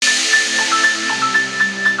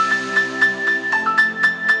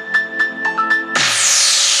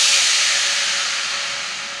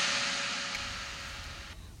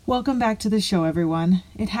Welcome back to the show, everyone.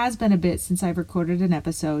 It has been a bit since I've recorded an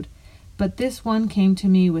episode, but this one came to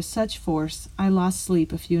me with such force I lost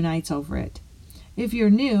sleep a few nights over it. If you're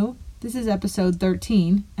new, this is episode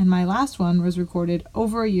 13, and my last one was recorded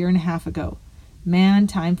over a year and a half ago. Man,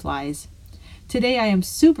 time flies. Today I am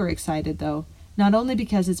super excited though, not only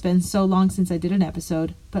because it's been so long since I did an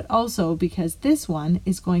episode, but also because this one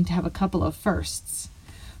is going to have a couple of firsts.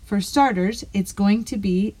 For starters, it's going to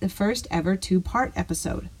be the first ever 2-part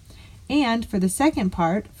episode. And for the second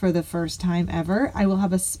part, for the first time ever, I will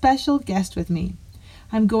have a special guest with me.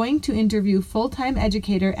 I'm going to interview full-time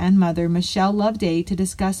educator and mother Michelle Loveday to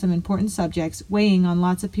discuss some important subjects weighing on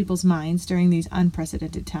lots of people's minds during these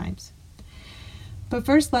unprecedented times. But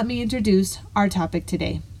first, let me introduce our topic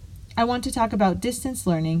today. I want to talk about distance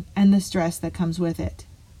learning and the stress that comes with it.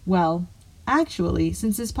 Well, actually,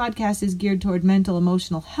 since this podcast is geared toward mental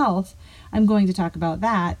emotional health, I'm going to talk about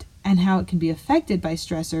that and how it can be affected by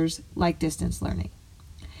stressors like distance learning.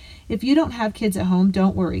 If you don't have kids at home,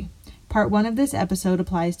 don't worry. Part 1 of this episode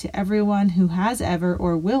applies to everyone who has ever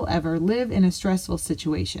or will ever live in a stressful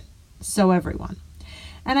situation. So everyone.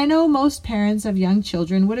 And I know most parents of young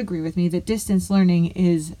children would agree with me that distance learning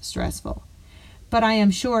is stressful. But I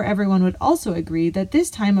am sure everyone would also agree that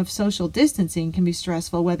this time of social distancing can be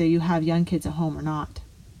stressful whether you have young kids at home or not.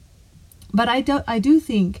 But I do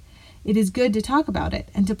think it is good to talk about it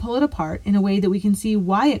and to pull it apart in a way that we can see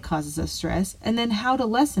why it causes us stress and then how to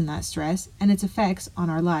lessen that stress and its effects on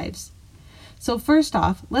our lives. So first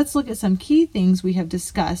off, let's look at some key things we have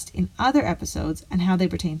discussed in other episodes and how they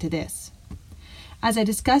pertain to this. As I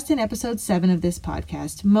discussed in episode 7 of this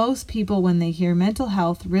podcast, most people when they hear mental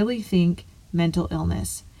health really think mental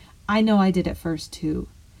illness. I know I did at first too.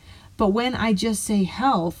 But when I just say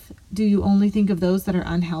health, do you only think of those that are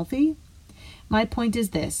unhealthy? My point is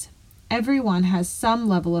this. Everyone has some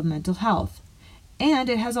level of mental health, and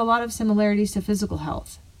it has a lot of similarities to physical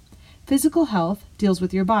health. Physical health deals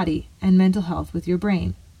with your body, and mental health with your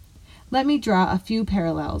brain. Let me draw a few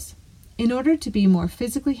parallels. In order to be more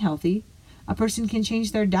physically healthy, a person can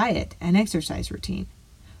change their diet and exercise routine.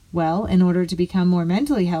 Well, in order to become more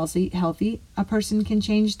mentally healthy, a person can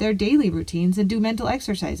change their daily routines and do mental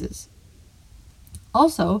exercises.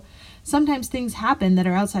 Also, sometimes things happen that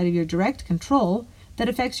are outside of your direct control that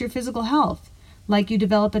affects your physical health, like you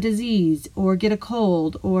develop a disease or get a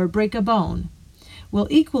cold or break a bone. Well,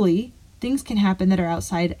 equally, things can happen that are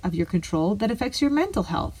outside of your control that affects your mental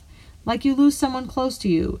health, like you lose someone close to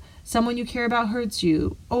you, someone you care about hurts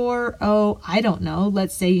you, or,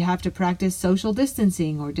 let's say you have to practice social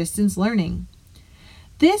distancing or distance learning.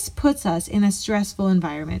 This puts us in a stressful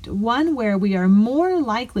environment, one where we are more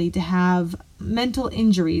likely to have mental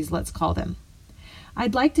injuries, let's call them.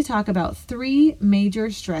 I'd like to talk about 3 major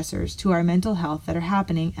stressors to our mental health that are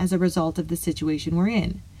happening as a result of the situation we're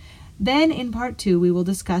in. Then in part 2, we will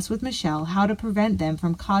discuss with Michelle how to prevent them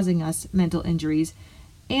from causing us mental injuries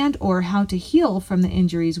and or how to heal from the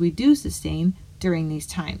injuries we do sustain during these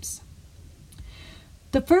times.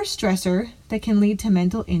 The first stressor that can lead to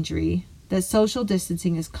mental injury that social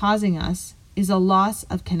distancing is causing us is a loss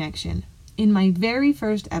of connection. In my very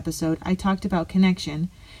first episode, I talked about connection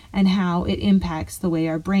and how it impacts the way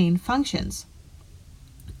our brain functions.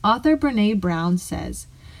 Author Brené Brown says,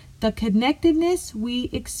 "The connectedness we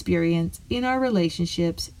experience in our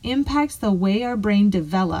relationships impacts the way our brain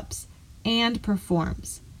develops and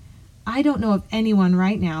performs." I don't know of anyone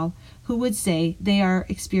right now who would say they are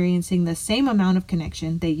experiencing the same amount of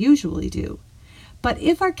connection they usually do. But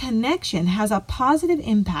if our connection has a positive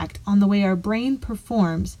impact on the way our brain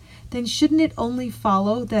performs, then shouldn't it only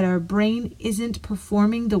follow that our brain isn't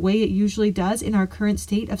performing the way it usually does in our current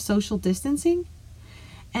state of social distancing?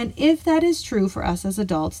 And if that is true for us as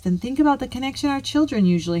adults, then think about the connection our children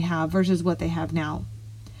usually have versus what they have now.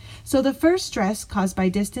 So the first stress caused by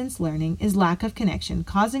distance learning is lack of connection,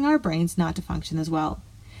 causing our brains not to function as well.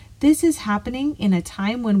 This is happening in a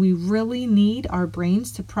time when we really need our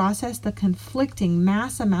brains to process the conflicting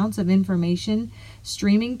mass amounts of information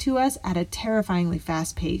streaming to us at a terrifyingly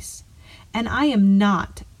fast pace. And I am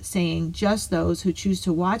not saying just those who choose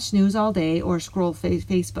to watch news all day or scroll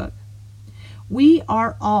Facebook. We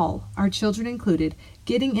are all, our children included,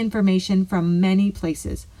 getting information from many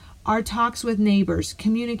places. Our talks with neighbors,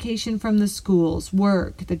 communication from the schools,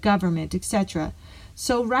 work, the government, etc.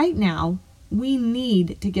 So right now, we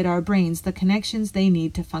need to get our brains the connections they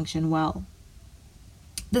need to function well.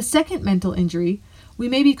 The second mental injury we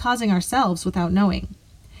may be causing ourselves without knowing.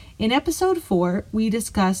 In episode 4, we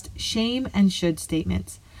discussed shame and should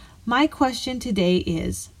statements. My question today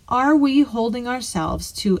is, are we holding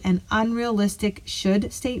ourselves to an unrealistic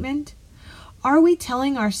should statement? Are we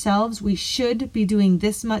telling ourselves we should be doing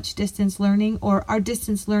this much distance learning, or our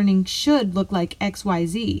distance learning should look like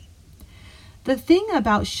XYZ? The thing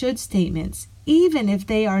about should statements, even if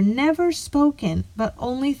they are never spoken but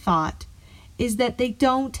only thought, is that they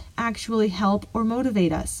don't actually help or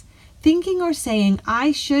motivate us. Thinking or saying,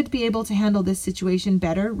 I should be able to handle this situation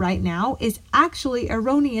better right now, is actually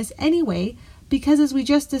erroneous anyway, because as we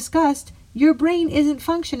just discussed, your brain isn't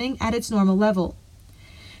functioning at its normal level.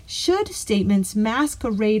 Should statements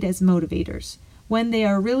masquerade as motivators when they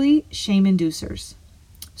are really shame inducers.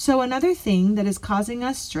 So another thing that is causing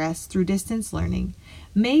us stress through distance learning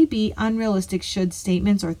may be unrealistic should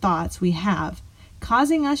statements or thoughts we have,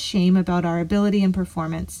 causing us shame about our ability and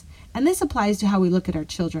performance. And this applies to how we look at our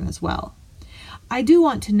children as well. I do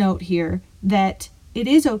want to note here that it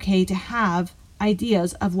is okay to have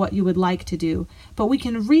ideas of what you would like to do, but we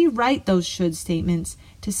can rewrite those should statements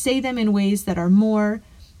to say them in ways that are more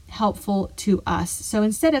helpful to us. So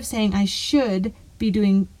instead of saying I should be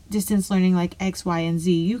doing distance learning like X, Y, and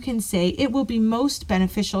Z, you can say it will be most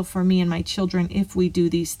beneficial for me and my children if we do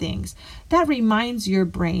these things. That reminds your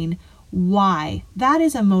brain why. That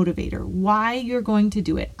is a motivator, why you're going to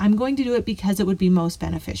do it. I'm going to do it because it would be most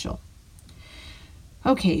beneficial.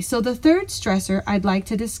 Okay, so the third stressor I'd like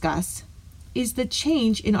to discuss is the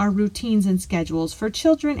change in our routines and schedules for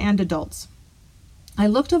children and adults. I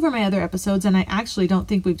looked over my other episodes and I actually don't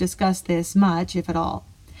think we've discussed this much, if at all.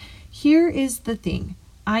 Here is the thing.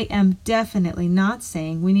 I am definitely not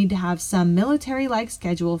saying we need to have some military-like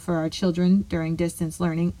schedule for our children during distance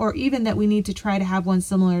learning, or even that we need to try to have one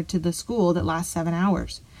similar to the school that lasts 7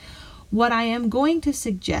 hours. What I am going to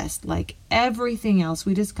suggest, like everything else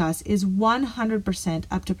we discuss, is 100%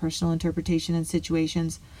 up to personal interpretation and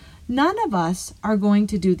situations. None of us are going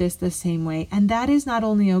to do this the same way, and that is not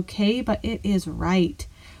only okay, but it is right.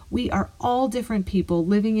 We are all different people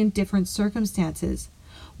living in different circumstances.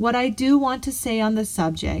 What I do want to say on the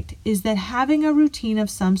subject is that having a routine of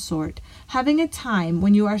some sort, having a time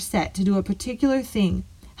when you are set to do a particular thing,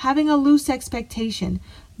 having a loose expectation,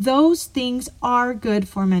 those things are good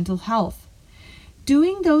for mental health.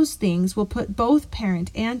 Doing those things will put both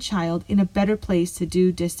parent and child in a better place to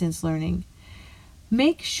do distance learning.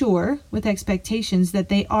 Make sure with expectations that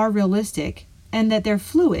they are realistic and that they're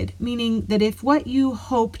fluid, meaning that if what you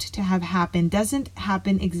hoped to have happen doesn't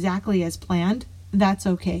happen exactly as planned, that's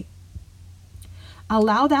okay.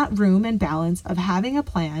 Allow that room and balance of having a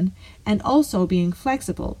plan and also being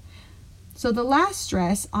flexible. So the last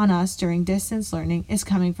stress on us during distance learning is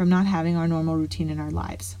coming from not having our normal routine in our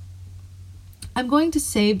lives. I'm going to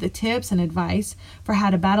save the tips and advice for how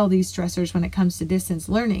to battle these stressors when it comes to distance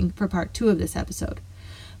learning for part 2 of this episode.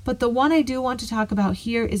 But the one I do want to talk about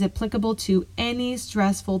here is applicable to any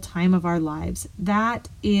stressful time of our lives. That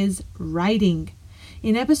is writing.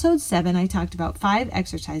 In episode 7, I talked about 5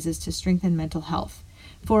 exercises to strengthen mental health.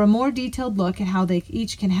 For a more detailed look at how they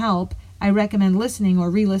each can help, I recommend listening or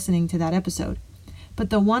re-listening to that episode.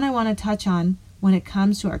 But the one I want to touch on when it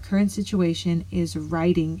comes to our current situation is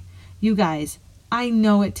writing. You guys, I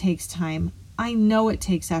know it takes time. I know it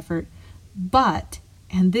takes effort. But,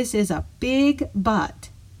 and this is a big but,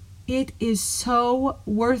 it is so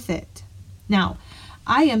worth it. Now,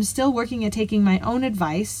 I am still working at taking my own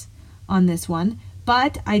advice on this one,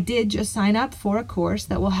 but I did just sign up for a course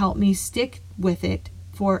that will help me stick with it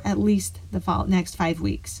for at least the next 5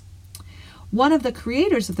 weeks. One of the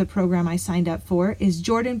creators of the program I signed up for is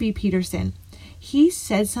Jordan B. Peterson. He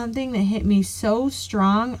said something that hit me so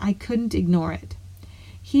strong I couldn't ignore it.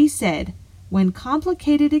 He said, when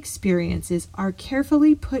complicated experiences are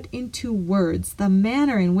carefully put into words, the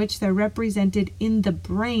manner in which they're represented in the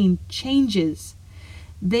brain changes.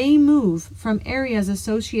 They move from areas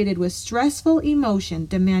associated with stressful emotion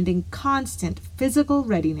demanding constant physical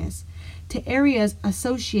readiness to areas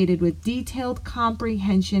associated with detailed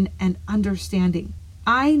comprehension and understanding.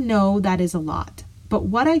 I know that is a lot, but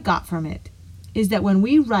what I got from it is that when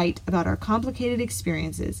we write about our complicated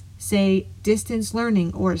experiences, say distance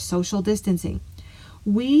learning or social distancing,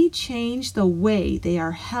 we change the way they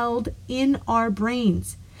are held in our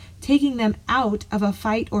brains, taking them out of a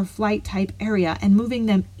fight or flight type area and moving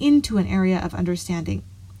them into an area of understanding.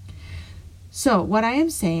 So what I am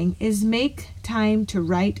saying is make time to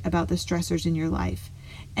write about the stressors in your life.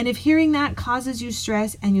 And if hearing that causes you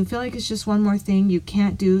stress and you feel like it's just one more thing you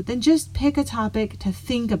can't do, then just pick a topic to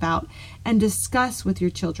think about and discuss with your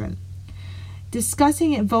children.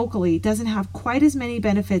 Discussing it vocally doesn't have quite as many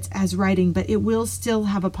benefits as writing, but it will still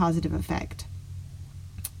have a positive effect.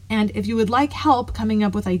 And if you would like help coming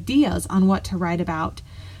up with ideas on what to write about,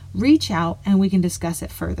 reach out and we can discuss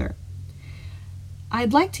it further.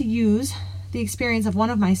 I'd like to use the experience of one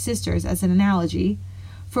of my sisters as an analogy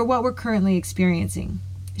for what we're currently experiencing.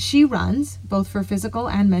 She runs, both for physical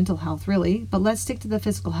and mental health, really, but let's stick to the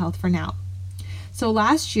physical health for now. So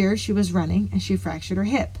last year she was running and she fractured her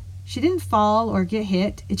hip. She didn't fall or get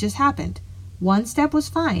hit, it just happened. One step was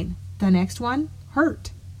fine, the next one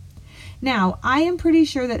hurt. Now, I am pretty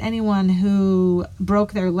sure that anyone who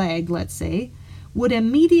broke their leg, let's say, would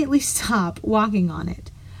immediately stop walking on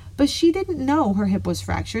it. But she didn't know her hip was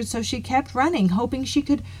fractured, so she kept running, hoping she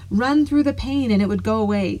could run through the pain and it would go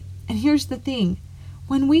away. And here's the thing.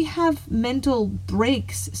 When we have mental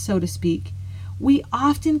breaks, so to speak, we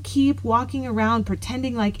often keep walking around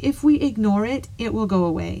pretending like if we ignore it, it will go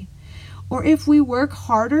away. Or if we work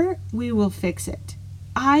harder, we will fix it.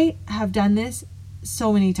 I have done this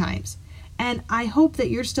so many times. And I hope that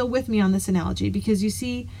you're still with me on this analogy because you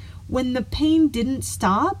see, when the pain didn't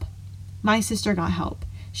stop, my sister got help.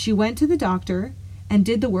 She went to the doctor and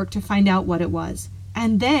did the work to find out what it was.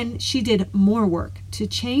 And then she did more work to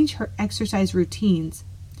change her exercise routines,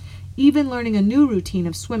 even learning a new routine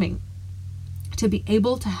of swimming to be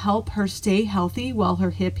able to help her stay healthy while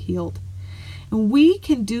her hip healed. And we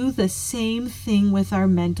can do the same thing with our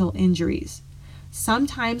mental injuries.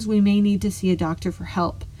 Sometimes we may need to see a doctor for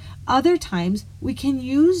help. Other times, we can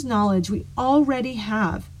use knowledge we already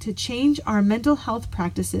have to change our mental health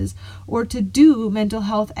practices or to do mental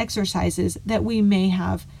health exercises that we may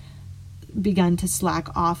have begun to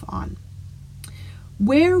slack off on.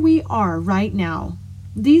 Where we are right now,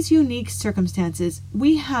 these unique circumstances,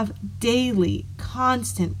 we have daily,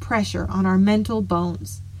 constant pressure on our mental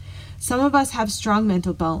bones. Some of us have strong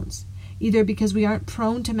mental bones, either because we aren't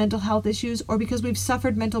prone to mental health issues or because we've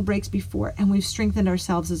suffered mental breaks before and we've strengthened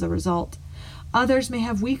ourselves as a result. Others may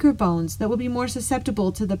have weaker bones that will be more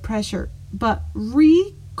susceptible to the pressure. But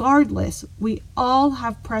regardless, we all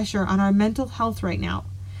have pressure on our mental health right now.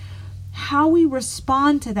 How we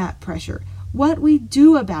respond to that pressure, what we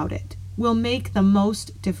do about it, will make the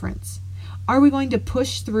most difference. Are we going to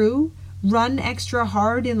push through, run extra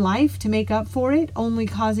hard in life to make up for it, only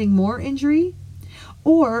causing more injury?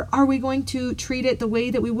 Or are we going to treat it the way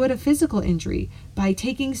that we would a physical injury, by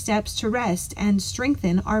taking steps to rest and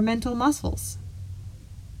strengthen our mental muscles?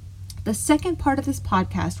 The second part of this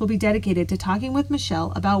podcast will be dedicated to talking with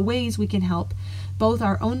Michelle about ways we can help both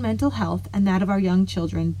our own mental health and that of our young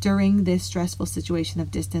children during this stressful situation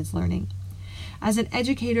of distance learning. As an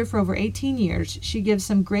educator for over 18 years, she gives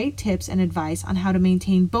some great tips and advice on how to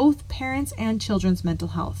maintain both parents' and children's mental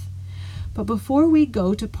health. But before we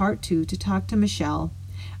go to part 2 to talk to Michelle,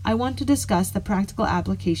 I want to discuss the practical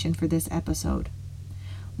application for this episode.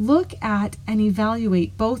 Look at and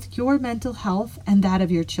evaluate both your mental health and that of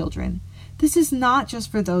your children. This is not just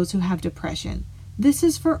for those who have depression. This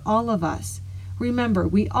is for all of us. Remember,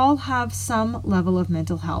 we all have some level of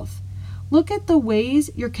mental health. Look at the ways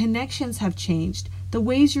your connections have changed, the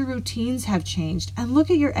ways your routines have changed, and look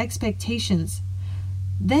at your expectations.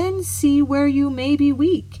 Then see where you may be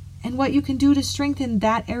weak and what you can do to strengthen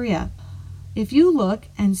that area. If you look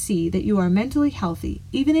and see that you are mentally healthy,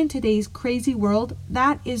 even in today's crazy world,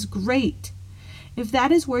 that is great. If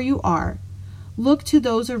that is where you are, look to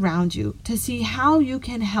those around you to see how you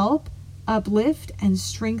can help, uplift, and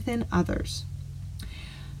strengthen others.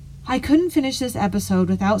 I couldn't finish this episode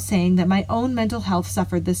without saying that my own mental health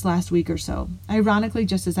suffered this last week or so, ironically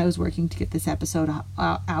just as I was working to get this episode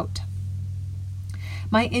out.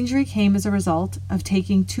 My injury came as a result of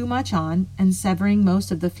taking too much on and severing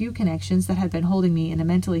most of the few connections that had been holding me in a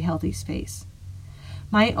mentally healthy space.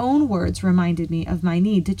 My own words reminded me of my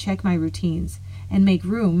need to check my routines and make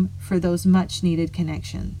room for those much-needed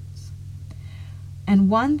connections. And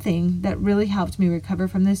one thing that really helped me recover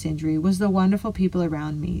from this injury was the wonderful people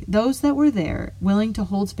around me, those that were there, willing to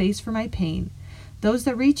hold space for my pain, those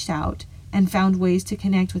that reached out and found ways to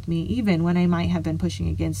connect with me even when I might have been pushing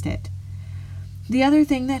against it. The other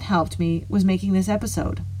thing that helped me was making this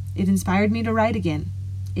episode. It inspired me to write again.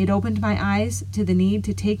 It opened my eyes to the need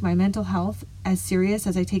to take my mental health as serious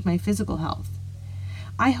as I take my physical health.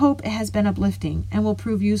 I hope it has been uplifting and will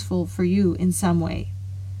prove useful for you in some way.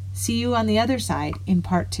 See you on the other side in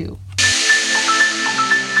part 2.